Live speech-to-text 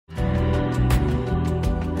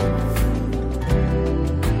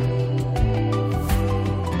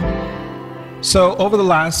So over the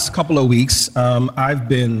last couple of weeks, I've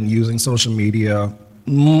been using social media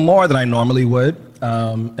more than I normally would,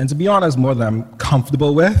 and to be honest, more than I'm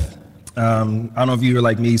comfortable with. I don't know if you're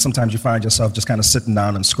like me, sometimes you find yourself just kind of sitting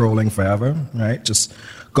down and scrolling forever, right? Just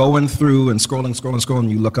going through and scrolling, and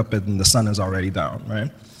you look up and the sun is already down, right?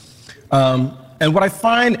 And what I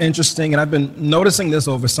find interesting, and I've been noticing this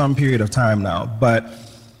over some period of time now, but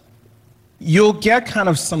you'll get kind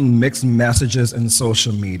of some mixed messages in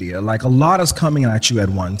social media. Like a lot is coming at you at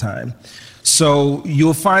one time. So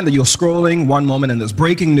you'll find that you're scrolling one moment and there's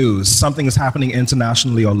breaking news, something is happening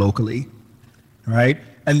internationally or locally, right?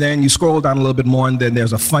 And then you scroll down a little bit more and then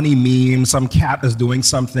there's a funny meme, some cat is doing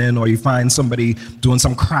something, or you find somebody doing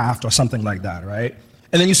some craft or something like that, right?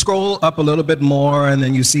 And then you scroll up a little bit more and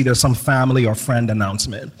then you see there's some family or friend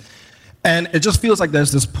announcement. And it just feels like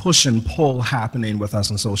there's this push and pull happening with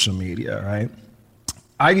us on social media, right?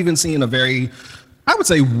 I've even seen a very, I would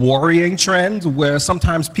say, worrying trend where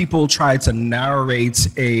sometimes people try to narrate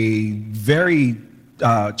a very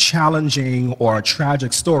challenging or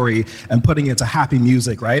tragic story and putting it to happy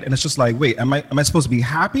music, right? And it's just like, wait, am I supposed to be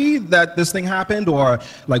happy that this thing happened, or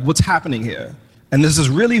like what's happening here? And this is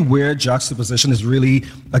really weird juxtaposition is really,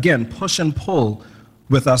 again, push and pull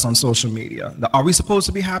with us on social media. Are we supposed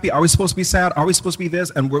to be happy? Are we supposed to be sad? Are we supposed to be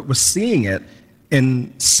this? And we're seeing it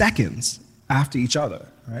in seconds after each other,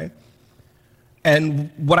 right?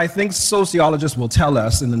 And what I think sociologists will tell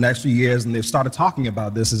us in the next few years, and they've started talking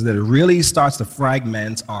about this, is that it really starts to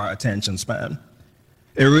fragment our attention span.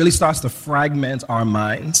 It really starts to fragment our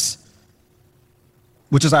minds,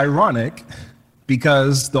 which is ironic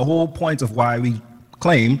because the whole point of why we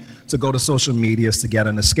claim to go to social media is to get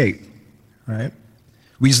an escape, right?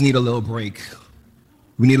 We just need a little break.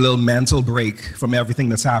 We need a little mental break from everything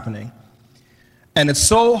that's happening. And it's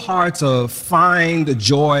so hard to find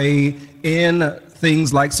joy in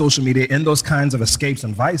things like social media, in those kinds of escapes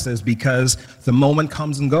and vices, because the moment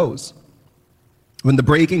comes and goes. When the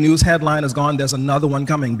breaking news headline is gone, there's another one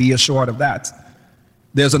coming, be assured of that.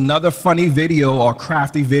 There's another funny video or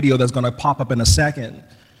crafty video that's gonna pop up in a second.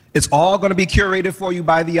 It's all gonna be curated for you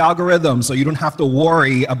by the algorithm, so you don't have to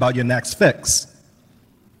worry about your next fix.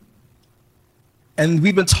 And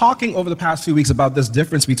we've been talking over the past few weeks about this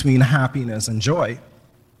difference between happiness and joy.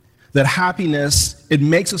 That happiness, it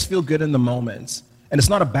makes us feel good in the moment. And it's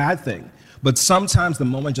not a bad thing, but sometimes the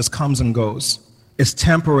moment just comes and goes. It's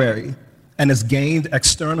temporary and it's gained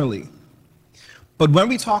externally. But when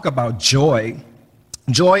we talk about joy,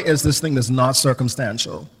 joy is this thing that's not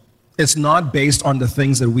circumstantial. It's not based on the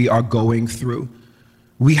things that we are going through.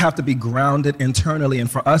 We have to be grounded internally.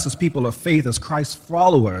 And for us as people of faith, as Christ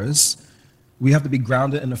followers, we have to be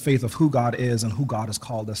grounded in the faith of who God is and who God has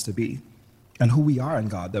called us to be and who we are in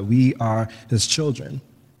God, that we are his children.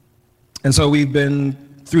 And so we've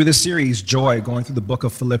been through this series, Joy, going through the book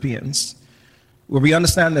of Philippians, where we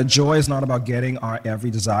understand that joy is not about getting our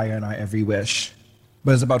every desire and our every wish,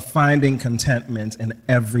 but it's about finding contentment in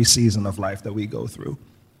every season of life that we go through.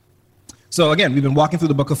 So again, we've been walking through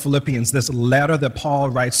the book of Philippians, this letter that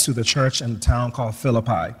Paul writes to the church in the town called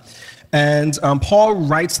Philippi. And Paul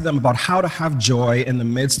writes to them about how to have joy in the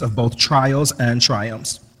midst of both trials and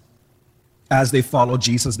triumphs. As they follow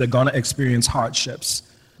Jesus, they're going to experience hardships.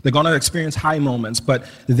 They're going to experience high moments, but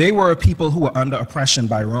they were a people who were under oppression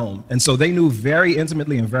by Rome. And so they knew very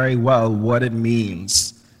intimately and very well what it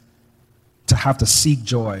means to have to seek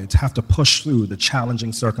joy, to have to push through the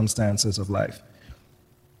challenging circumstances of life.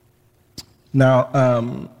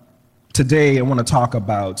 Now, today I want to talk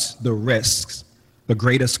about the risks, the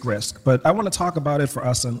greatest risk, but I want to talk about it for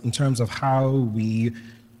us in terms of how we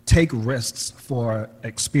take risks for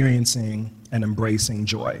experiencing and embracing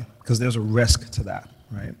joy, because there's a risk to that,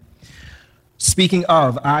 right? Speaking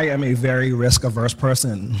of, I am a very risk-averse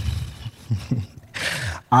person.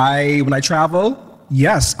 When I travel,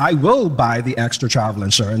 yes, I will buy the extra travel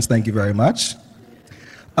insurance, thank you very much.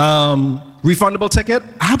 Refundable ticket?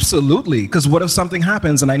 Absolutely, because what if something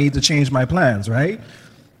happens and I need to change my plans, right?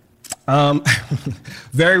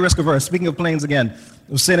 Very risk-averse. Speaking of planes again,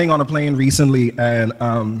 I was sitting on a plane recently and,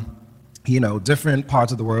 different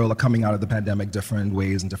parts of the world are coming out of the pandemic different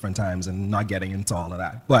ways and different times, and not getting into all of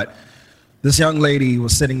that. But this young lady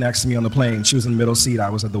was sitting next to me on the plane. She was in the middle seat, I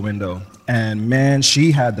was at the window. And man,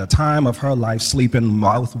 she had the time of her life sleeping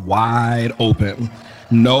mouth wide open,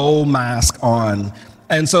 no mask on.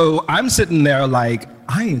 And so I'm sitting there like,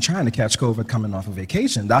 I ain't trying to catch COVID coming off a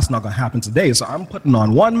vacation. That's not gonna happen today. So I'm putting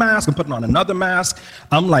on one mask, I'm putting on another mask.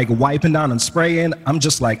 I'm like wiping down and spraying. I'm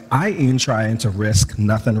just like, I ain't trying to risk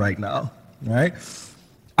nothing right now, right?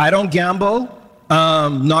 I don't gamble,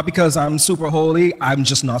 not because I'm super holy, I'm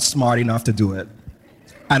just not smart enough to do it.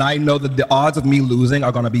 And I know that the odds of me losing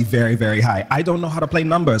are going to be very, very high. I don't know how to play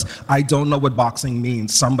numbers. I don't know what boxing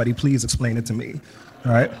means. Somebody please explain it to me,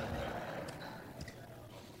 all right?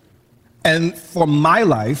 And for my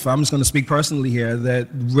life, I'm just going to speak personally here, that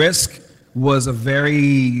risk was a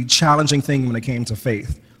very challenging thing when it came to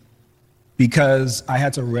faith, because I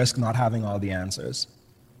had to risk not having all the answers.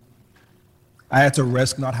 I had to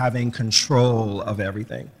risk not having control of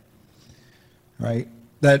everything, right?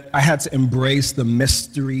 That I had to embrace the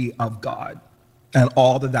mystery of God and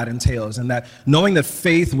all that that entails, and that knowing that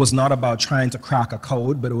faith was not about trying to crack a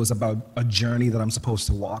code, but it was about a journey that I'm supposed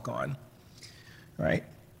to walk on, right?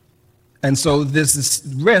 And so there's this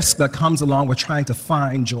risk that comes along with trying to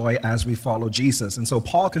find joy as we follow Jesus. And so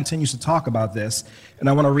Paul continues to talk about this, and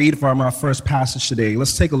I want to read from our first passage today.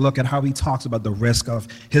 Let's take a look at how he talks about the risk of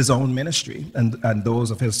his own ministry and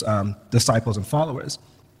those of his disciples and followers.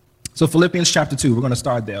 So Philippians chapter 2, we're going to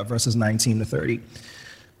start there, verses 19 to 30.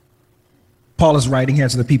 Paul is writing here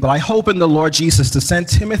to the people, I hope in the Lord Jesus to send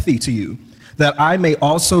Timothy to you, that I may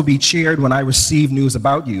also be cheered when I receive news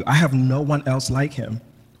about you. I have no one else like him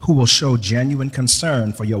who will show genuine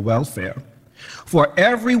concern for your welfare. For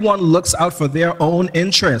everyone looks out for their own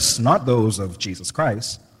interests, not those of Jesus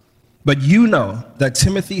Christ. But you know that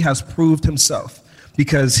Timothy has proved himself,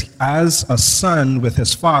 because as a son with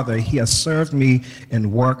his father, he has served me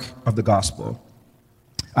in work of the gospel.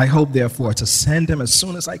 I hope, therefore, to send him as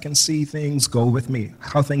soon as I can see things go with me,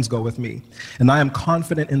 how things go with me. And I am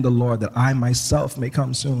confident in the Lord that I myself may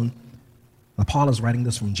come soon. Now, Paul is writing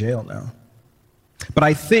this from jail now. But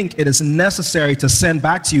I think it is necessary to send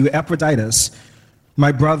back to you Epaphroditus,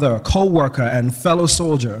 my brother, co-worker, and fellow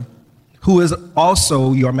soldier, who is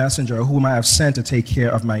also your messenger, whom I have sent to take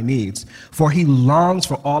care of my needs. For he longs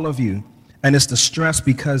for all of you and is distressed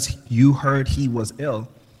because you heard he was ill.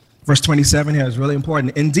 Verse 27 here is really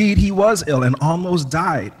important. Indeed, he was ill and almost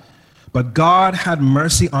died. But God had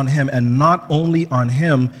mercy on him, and not only on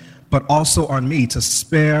him, but also on me, to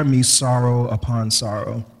spare me sorrow upon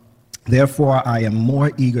sorrow. Therefore, I am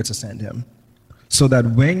more eager to send him, so that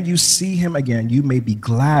when you see him again, you may be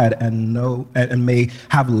glad and may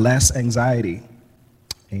have less anxiety.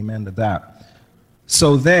 Amen to that.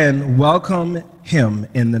 So then, welcome him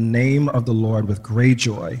in the name of the Lord with great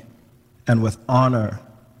joy and with honor,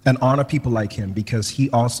 and honor people like him, because he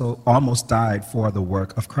also almost died for the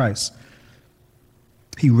work of Christ.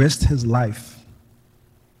 He risked his life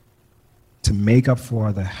to make up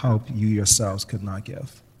for the help you yourselves could not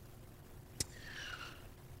give.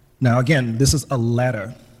 Now, again, this is a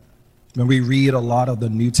letter. When we read a lot of the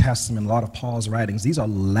New Testament, a lot of Paul's writings, these are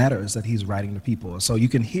letters that he's writing to people. So you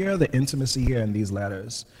can hear the intimacy here in these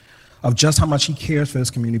letters of just how much he cares for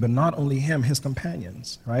his community, but not only him, his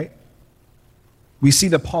companions, right? We see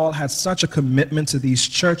that Paul had such a commitment to these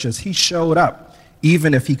churches. He showed up,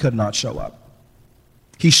 even if he could not show up.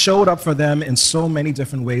 He showed up for them in so many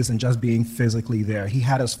different ways than just being physically there. He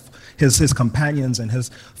had his companions and his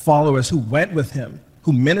followers who went with him,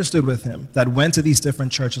 who ministered with him, that went to these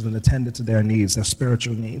different churches and attended to their needs, their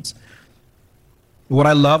spiritual needs. What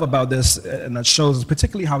I love about this, and that shows, is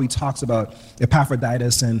particularly how he talks about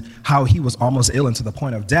Epaphroditus and how he was almost ill and to the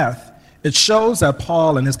point of death. It shows that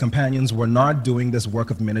Paul and his companions were not doing this work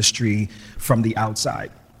of ministry from the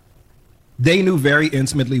outside. They knew very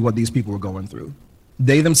intimately what these people were going through.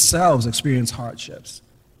 They themselves experienced hardships.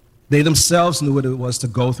 They themselves knew what it was to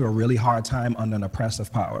go through a really hard time under an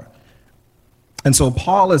oppressive power. And so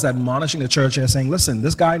Paul is admonishing the church here, saying, listen,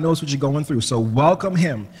 this guy knows what you're going through, so welcome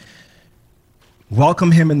him.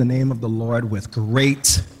 Welcome him in the name of the Lord with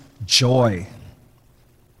great joy.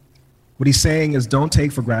 What he's saying is, don't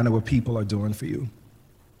take for granted what people are doing for you.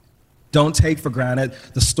 Don't take for granted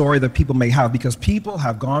the story that people may have, because people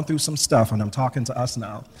have gone through some stuff, and I'm talking to us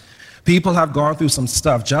now. People have gone through some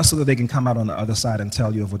stuff just so that they can come out on the other side and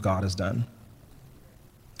tell you of what God has done.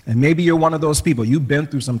 And maybe you're one of those people. You've been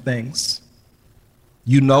through some things.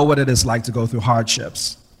 You know what it is like to go through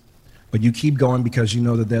hardships, but you keep going because you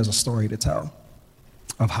know that there's a story to tell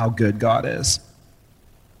of how good God is.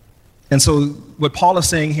 And so what Paul is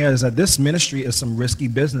saying here is that this ministry is some risky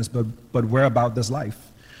business, but we're about this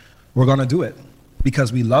life. We're going to do it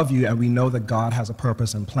because we love you and we know that God has a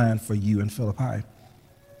purpose and plan for you in Philippi.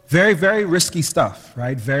 Very, very risky stuff,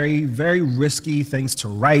 right? Very, very risky things to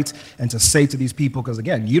write and to say to these people, because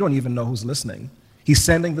again, you don't even know who's listening. He's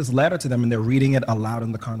sending this letter to them and they're reading it aloud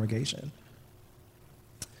in the congregation.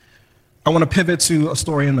 I want to pivot to a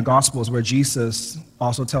story in the Gospels where Jesus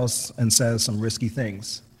also tells and says some risky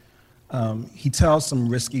things. He tells some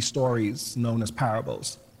risky stories known as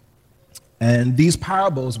parables. And these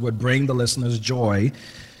parables would bring the listeners joy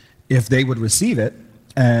if they would receive it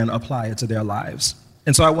and apply it to their lives.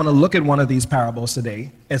 And so I want to look at one of these parables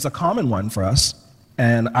today. It's a common one for us,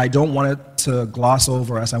 and I don't want it to gloss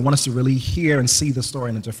over us. I want us to really hear and see the story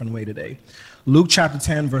in a different way today. Luke chapter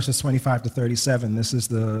 10, verses 25 to 37. This is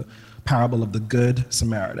the parable of the Good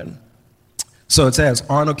Samaritan. So it says,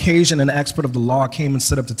 on occasion, an expert of the law came and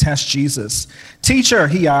stood up to test Jesus. Teacher,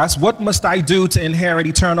 he asked, what must I do to inherit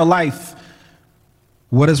eternal life?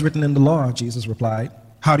 What is written in the law? Jesus replied.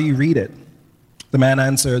 How do you read it? The man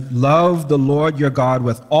answered, love the Lord your God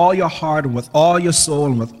with all your heart and with all your soul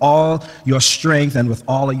and with all your strength and with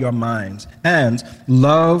all of your mind, and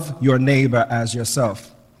love your neighbor as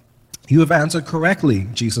yourself. You have answered correctly,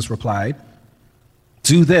 Jesus replied.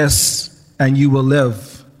 Do this and you will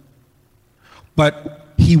live. But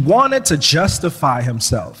he wanted to justify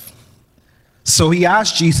himself. So he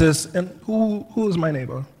asked Jesus, and who is my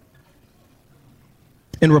neighbor?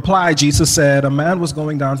 In reply, Jesus said, a man was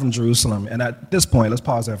going down from Jerusalem. And at this point, let's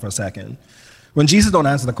pause there for a second. When Jesus don't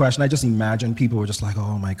answer the question, I just imagine people were just like,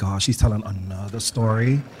 oh my gosh, he's telling another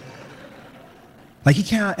story. Like he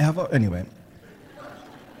can't ever, anyway.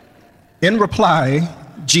 In reply,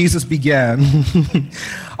 Jesus began,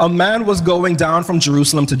 a man was going down from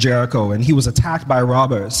Jerusalem to Jericho, and he was attacked by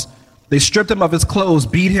robbers. They stripped him of his clothes,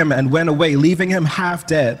 beat him, and went away, leaving him half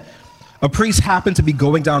dead. A priest happened to be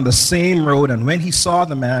going down the same road, and when he saw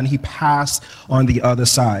the man, he passed on the other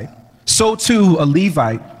side. So too, a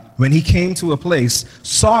Levite, when he came to a place,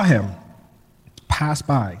 saw him, passed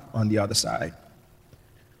by on the other side.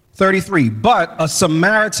 33, but a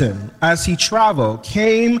Samaritan, as he traveled,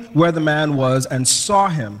 came where the man was and saw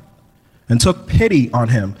him and took pity on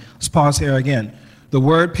him. Let's pause here again. The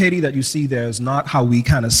word pity that you see there is not how we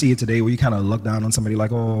kind of see it today, where you kind of look down on somebody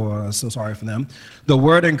like, oh, so sorry for them. The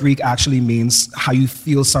word in Greek actually means how you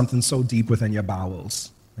feel something so deep within your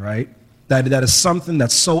bowels, right? That is something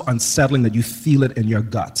that's so unsettling that you feel it in your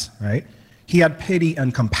gut, right? He had pity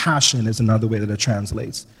and compassion is another way that it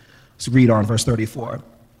translates. Let's read on verse 34.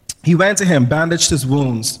 He went to him, bandaged his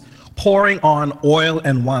wounds, pouring on oil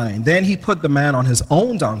and wine. Then he put the man on his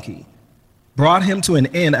own donkey, brought him to an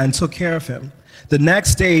inn, and took care of him. The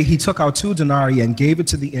next day he took out 2 denarii and gave it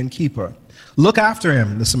to the innkeeper. Look after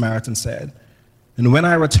him, the Samaritan said, and when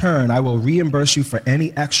I return, I will reimburse you for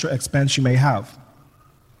any extra expense you may have.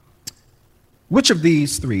 Which of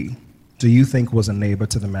these 3 do you think was a neighbor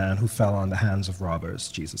to the man who fell on the hands of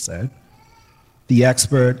robbers? Jesus said. The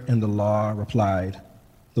expert in the law replied,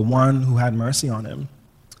 the one who had mercy on him.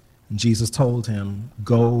 And Jesus told him,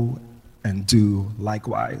 go and do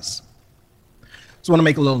likewise. So I want to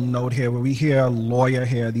make a little note here. Where we hear lawyer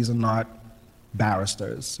here, these are not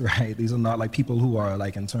barristers, right? These are not like people who are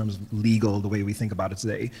like in terms of legal, the way we think about it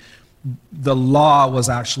today. The law was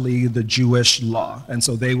actually the Jewish law, and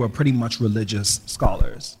so they were pretty much religious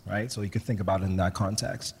scholars, right? So you could think about it in that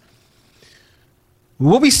context.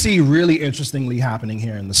 What we see really interestingly happening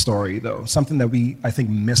here in the story, though, something that we, I think,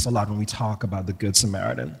 miss a lot when we talk about the Good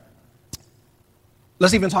Samaritan.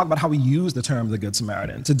 Let's even talk about how we use the term the Good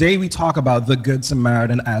Samaritan. Today we talk about the Good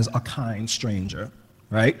Samaritan as a kind stranger,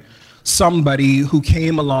 right? Somebody who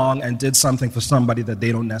came along and did something for somebody that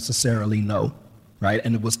they don't necessarily know, right?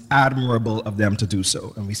 And it was admirable of them to do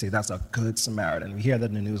so. And we say that's a Good Samaritan. We hear that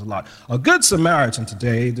in the news a lot. A Good Samaritan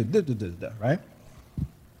today, right?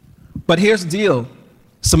 But here's the deal.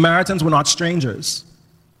 Samaritans were not strangers.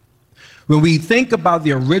 When we think about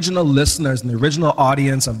the original listeners and the original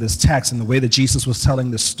audience of this text and the way that Jesus was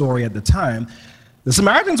telling this story at the time, the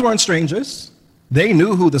Samaritans weren't strangers. They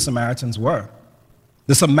knew who the Samaritans were.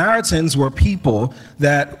 The Samaritans were people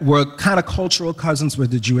that were kind of cultural cousins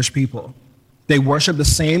with the Jewish people. They worshiped the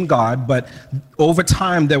same God, but over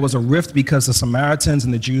time there was a rift because the Samaritans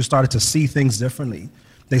and the Jews started to see things differently.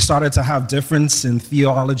 They started to have difference in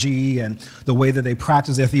theology and the way that they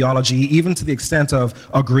practice their theology, even to the extent of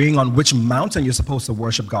agreeing on which mountain you're supposed to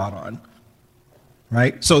worship God on,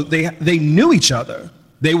 right? So they knew each other.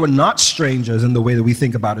 They were not strangers in the way that we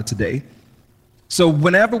think about it today. So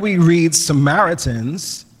whenever we read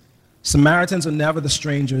Samaritans, Samaritans are never the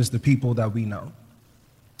strangers, the people that we know.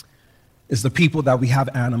 It's the people that we have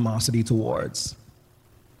animosity towards.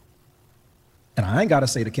 And I ain't got to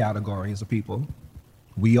say the categories of people.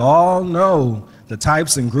 We all know the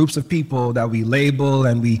types and groups of people that we label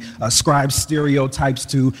and we ascribe stereotypes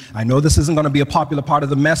to. I know this isn't going to be a popular part of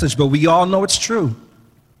the message, but we all know it's true.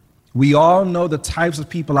 We all know the types of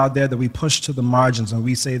people out there that we push to the margins and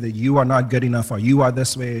we say that you are not good enough or you are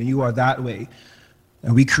this way and you are that way.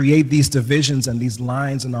 And we create these divisions and these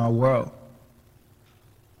lines in our world.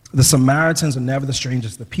 The Samaritans are never the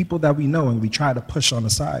strangers, the people that we know and we try to push on the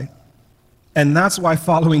side. And that's why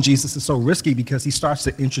following Jesus is so risky, because he starts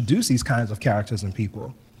to introduce these kinds of characters and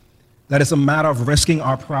people. that it's a matter of risking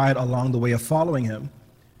our pride along the way of following him.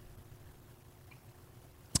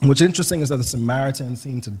 What's interesting is that the Samaritan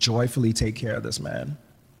seemed to joyfully take care of this man.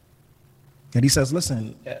 And he says,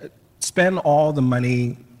 listen, spend all the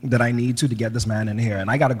money that I need to get this man in here,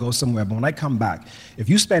 and I got to go somewhere, but when I come back, if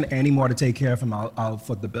you spend any more to take care of him, I'll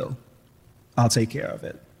foot the bill. I'll take care of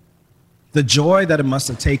it. The joy that it must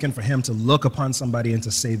have taken for him to look upon somebody and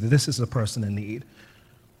to say that this is a person in need,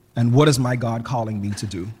 and what is my God calling me to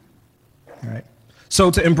do? Right? So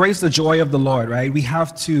to embrace the joy of the Lord, right, we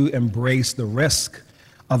have to embrace the risk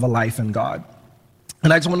of a life in God.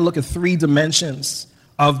 And I just want to look at 3 dimensions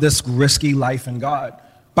of this risky life in God.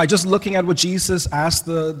 By just looking at what Jesus asked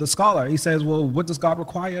the scholar, he says, well, what does God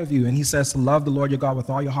require of you? And he says to love the Lord your God with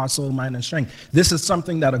all your heart, soul, mind, and strength. This is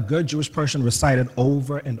something that a good Jewish person recited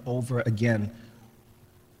over and over again.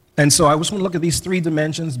 And so I just want to look at these 3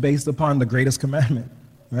 dimensions based upon the greatest commandment,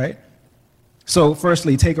 right? So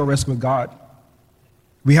firstly, take a risk with God.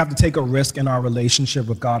 We have to take a risk in our relationship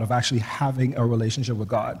with God, of actually having a relationship with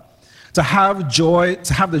God. To have the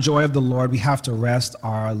joy of the Lord, we have to rest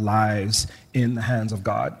our lives in the hands of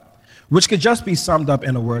God, which could just be summed up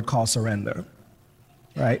in a word called surrender,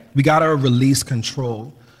 right? We got to release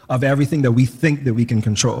control of everything that we think that we can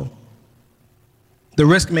control. The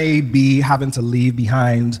risk may be having to leave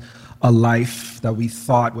behind a life that we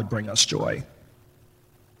thought would bring us joy,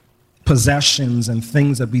 possessions and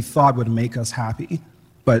things that we thought would make us happy,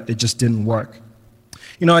 but it just didn't work.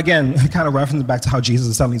 You know, again, kind of referencing back to how Jesus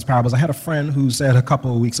is telling these parables, I had a friend who said a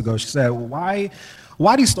couple of weeks ago, she said, well,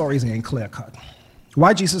 why these stories ain't clear cut?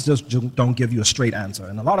 Why Jesus just don't give you a straight answer?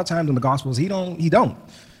 And a lot of times in the Gospels, he don't.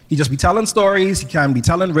 He just be telling stories, he can be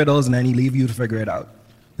telling riddles, and then he leave you to figure it out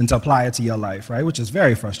and to apply it to your life, right? Which is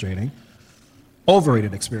very frustrating.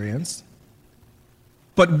 Overrated experience.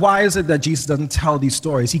 But why is it that Jesus doesn't tell these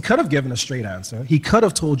stories? He could have given a straight answer. He could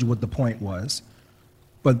have told you what the point was.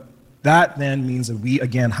 But that then means that we,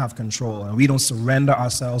 again, have control, and we don't surrender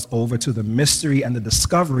ourselves over to the mystery and the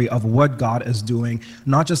discovery of what God is doing,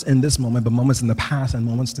 not just in this moment, but moments in the past and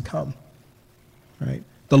moments to come, right?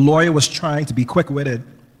 The lawyer was trying to be quick-witted.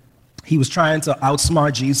 He was trying to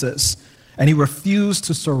outsmart Jesus, and he refused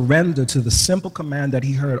to surrender to the simple command that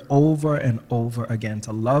he heard over and over again,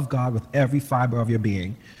 to love God with every fiber of your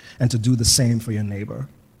being and to do the same for your neighbor,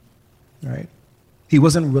 right? He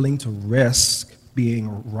wasn't willing to risk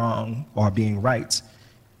being wrong or being right.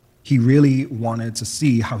 He really wanted to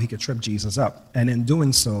see how he could trip Jesus up. And in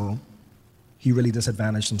doing so, he really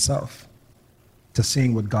disadvantaged himself to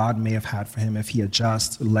seeing what God may have had for him if he had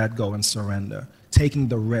just let go and surrender, taking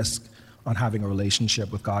the risk on having a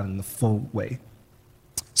relationship with God in the full way.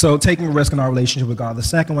 So taking a risk in our relationship with God. The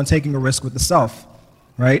second one, taking a risk with the self,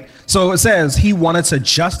 right? So it says he wanted to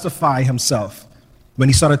justify himself. When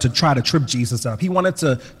he started to try to trip Jesus up, he wanted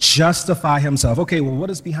to justify himself. Okay, well, what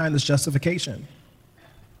is behind this justification?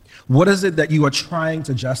 What is it that you are trying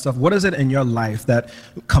to justify? What is it in your life that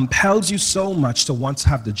compels you so much to want to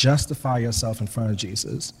have to justify yourself in front of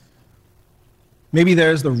Jesus? Maybe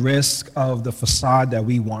there's the risk of the facade that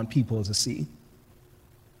we want people to see.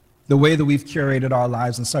 The way that we've curated our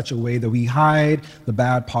lives in such a way that we hide the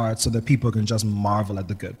bad parts so that people can just marvel at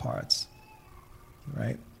the good parts,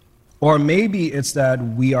 right? Or maybe it's that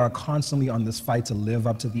we are constantly on this fight to live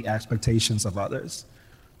up to the expectations of others.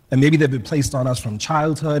 And maybe they've been placed on us from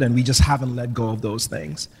childhood and we just haven't let go of those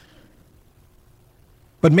things.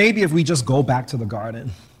 But maybe if we just go back to the garden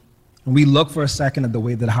and we look for a second at the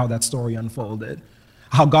way that how that story unfolded,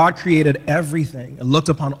 how God created everything and looked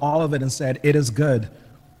upon all of it and said, it is good,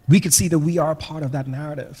 we could see that we are a part of that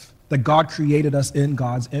narrative, that God created us in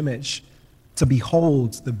God's image to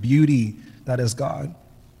behold the beauty that is God.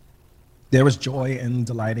 There was joy in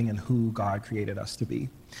delighting in who God created us to be.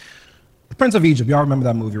 The Prince of Egypt, y'all remember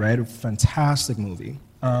that movie, right? A fantastic movie.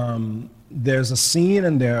 There's a scene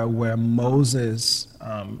in there where Moses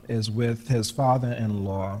is with his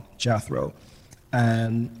father-in-law, Jethro.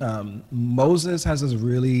 And Moses has this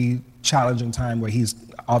really challenging time where he's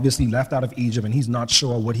obviously left out of Egypt and he's not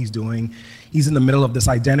sure what he's doing. He's in the middle of this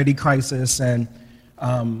identity crisis, and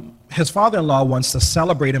his father-in-law wants to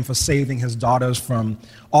celebrate him for saving his daughters from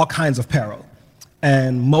all kinds of peril.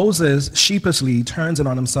 And Moses sheepishly turns it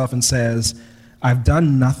on himself and says, I've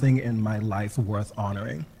done nothing in my life worth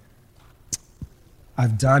honoring.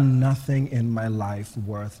 I've done nothing in my life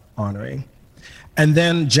worth honoring. And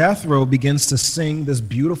then Jethro begins to sing this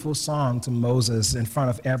beautiful song to Moses in front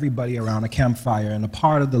of everybody around a campfire. And a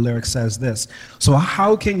part of the lyric says this: so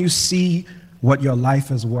how can you see what your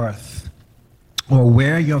life is worth, or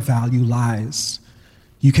where your value lies?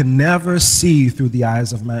 You can never see through the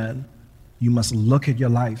eyes of man. You must look at your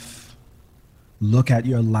life look at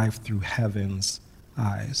your life through heaven's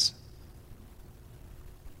eyes.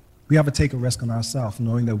 We have to take a risk on ourselves,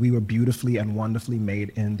 knowing that we were beautifully and wonderfully made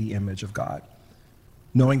in the image of God.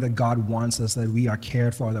 Knowing that God wants us, that we are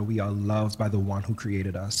cared for, that we are loved by the one who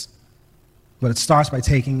created us. But it starts by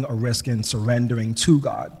taking a risk in surrendering to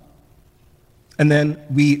God. And then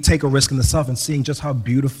we take a risk in the self and seeing just how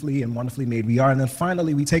beautifully and wonderfully made we are. And then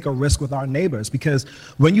finally, we take a risk with our neighbors, because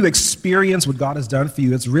when you experience what God has done for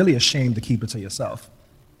you, it's really a shame to keep it to yourself.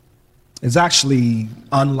 It's actually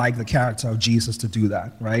unlike the character of Jesus to do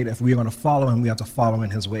that, right? If we're going to follow him, we have to follow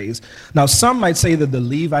in his ways. Now, some might say that the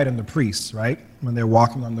Levite and the priest, right, when they're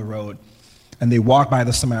walking on the road and they walk by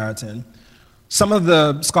the Samaritan, some of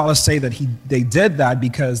the scholars say that they did that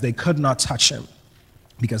because they could not touch him.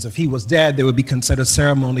 Because if he was dead, they would be considered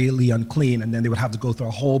ceremonially unclean, and then they would have to go through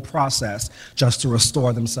a whole process just to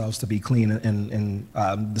restore themselves to be clean in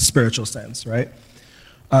the spiritual sense, right?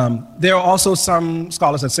 There are also some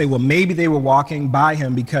scholars that say, well, maybe they were walking by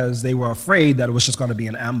him because they were afraid that it was just going to be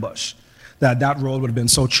an ambush, that road would have been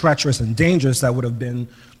so treacherous and dangerous that would have been,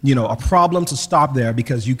 a problem to stop there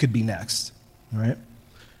because you could be next, right?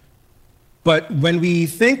 But when we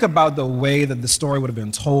think about the way that the story would have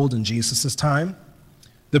been told in Jesus' time,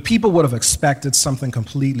 the people would have expected something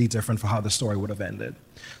completely different for how the story would have ended.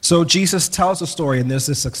 So Jesus tells the story, and there's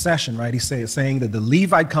this succession, right? He's saying that the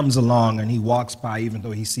Levite comes along and he walks by even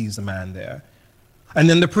though he sees the man there. And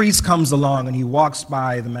then the priest comes along and he walks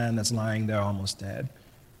by the man that's lying there almost dead.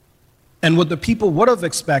 And what the people would have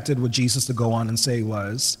expected with Jesus to go on and say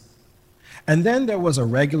was, and then there was a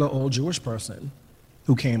regular old Jewish person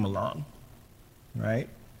who came along, right,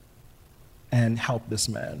 and helped this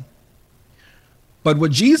man. But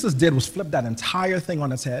what Jesus did was flip that entire thing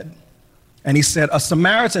on its head. And he said, a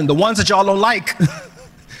Samaritan, the ones that y'all don't like,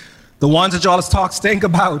 the ones that y'all talk stink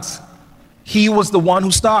about, he was the one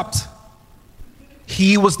who stopped.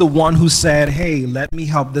 He was the one who said, hey, let me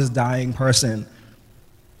help this dying person.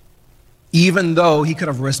 Even though he could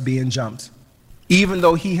have risked being jumped. Even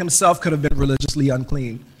though he himself could have been religiously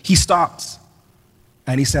unclean. He stopped.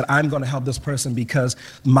 And he said, I'm going to help this person because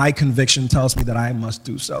my conviction tells me that I must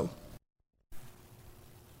do so.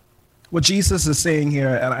 What Jesus is saying here,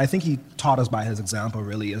 and I think he taught us by his example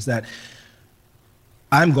really, is that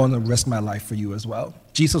I'm going to risk my life for you as well.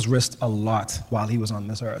 Jesus risked a lot while he was on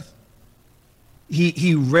this earth.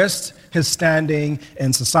 He risked his standing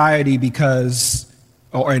in society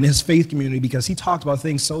or in his faith community because he talked about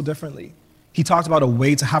things so differently. He talked about a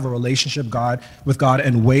way to have a relationship with God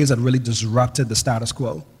in ways that really disrupted the status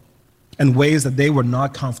quo, in ways that they were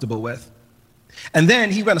not comfortable with. And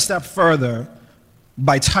then he went a step further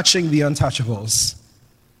by touching the untouchables,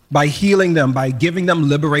 by healing them, by giving them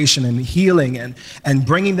liberation and healing and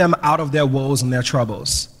bringing them out of their woes and their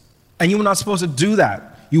troubles. And you were not supposed to do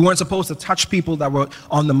that. You weren't supposed to touch people that were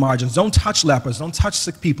on the margins. Don't touch lepers. Don't touch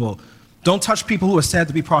sick people. Don't touch people who are said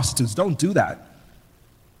to be prostitutes. Don't do that.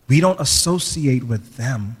 We don't associate with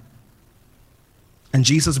them. And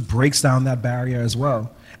Jesus breaks down that barrier as well.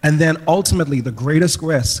 And then ultimately, the greatest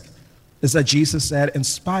risk is that Jesus said, in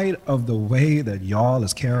spite of the way that y'all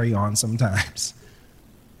is carry on sometimes,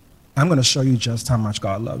 I'm going to show you just how much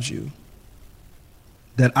God loves you,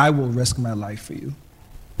 that I will risk my life for you.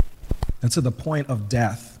 And to the point of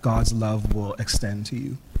death, God's love will extend to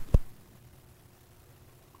you.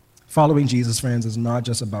 Following Jesus, friends, is not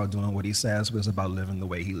just about doing what he says, but it's about living the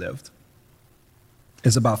way he lived.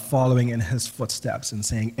 It's about following in his footsteps and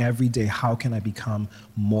saying every day, how can I become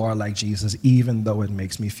more like Jesus, even though it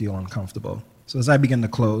makes me feel uncomfortable? So as I begin to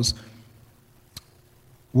close,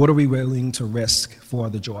 what are we willing to risk for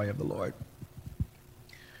the joy of the Lord?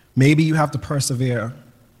 Maybe you have to persevere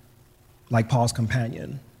like Paul's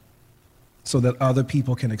companion so that other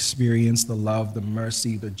people can experience the love, the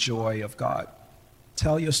mercy, the joy of God.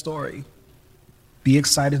 Tell your story. Be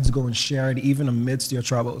excited to go and share it even amidst your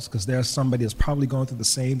troubles, because there's somebody that's probably going through the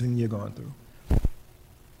same thing you're going through.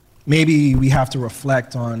 Maybe we have to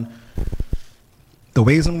reflect on the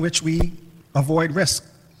ways in which we avoid risk,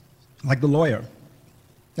 like the lawyer.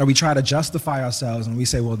 Or we try to justify ourselves and we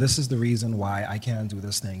say, well, this is the reason why I can't do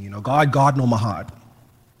this thing. God know my heart.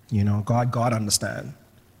 God understand.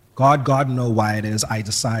 God know why it is I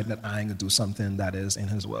decide that I'm going to do something that is in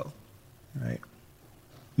his will, right?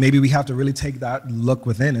 Maybe we have to really take that look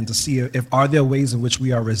within and to see if are there ways in which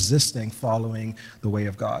we are resisting following the way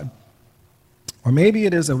of God. Or maybe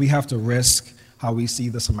it is that we have to risk how we see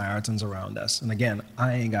the Samaritans around us. And again,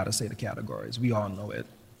 I ain't got to say the categories. We all know it.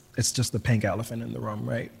 It's just the pink elephant in the room,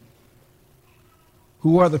 right?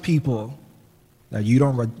 Who are the people that you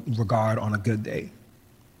don't regard on a good day?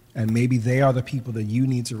 And maybe they are the people that you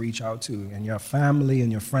need to reach out to in your family,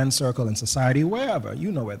 in your friend circle, in society, wherever.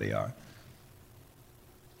 You know where they are.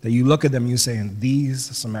 That you look at them and you say, and these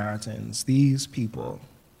Samaritans, these people,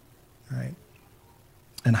 right?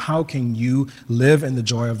 And how can you live in the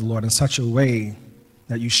joy of the Lord in such a way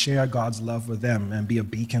that you share God's love with them and be a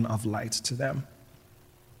beacon of light to them?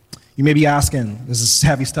 You may be asking, this is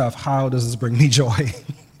heavy stuff, how does this bring me joy?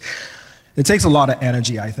 It takes a lot of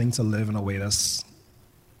energy, I think, to live in a way that's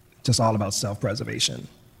just all about self-preservation.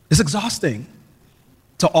 It's exhausting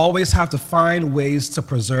to always have to find ways to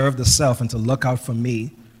preserve the self and to look out for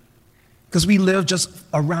me, because we live just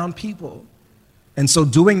around people. And so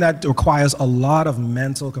doing that requires a lot of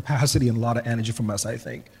mental capacity and a lot of energy from us, I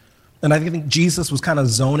think. And I think Jesus was kind of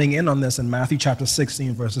zoning in on this in Matthew chapter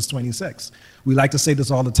 16, verses 26. We like to say this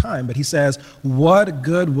all the time, but he says, what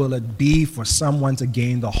good will it be for someone to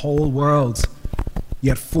gain the whole world,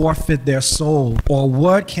 yet forfeit their soul? Or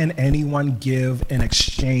what can anyone give in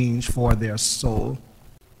exchange for their soul?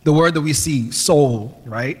 The word that we see, soul,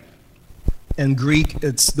 right? In Greek,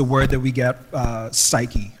 it's the word that we get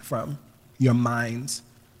psyche from, your mind.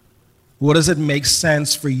 What does it make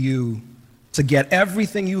sense for you to get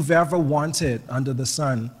everything you've ever wanted under the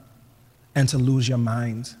sun and to lose your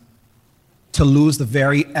mind? To lose the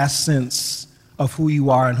very essence of who you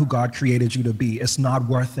are and who God created you to be. It's not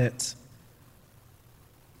worth it.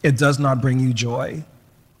 It does not bring you joy.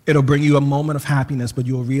 It'll bring you a moment of happiness, but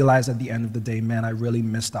you'll realize at the end of the day, man, I really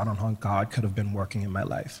missed out on how God could have been working in my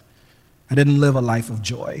life. I didn't live a life of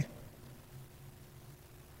joy.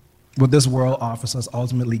 What this world offers us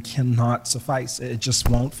ultimately cannot suffice. It just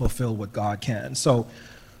won't fulfill what God can. So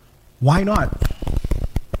why not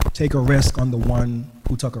take a risk on the one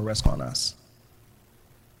who took a risk on us?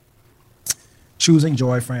 Choosing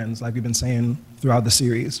joy, friends, like we've been saying throughout the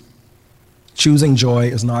series. Choosing joy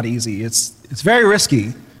is not easy. It's very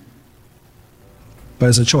risky, but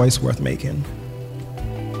it's a choice worth making.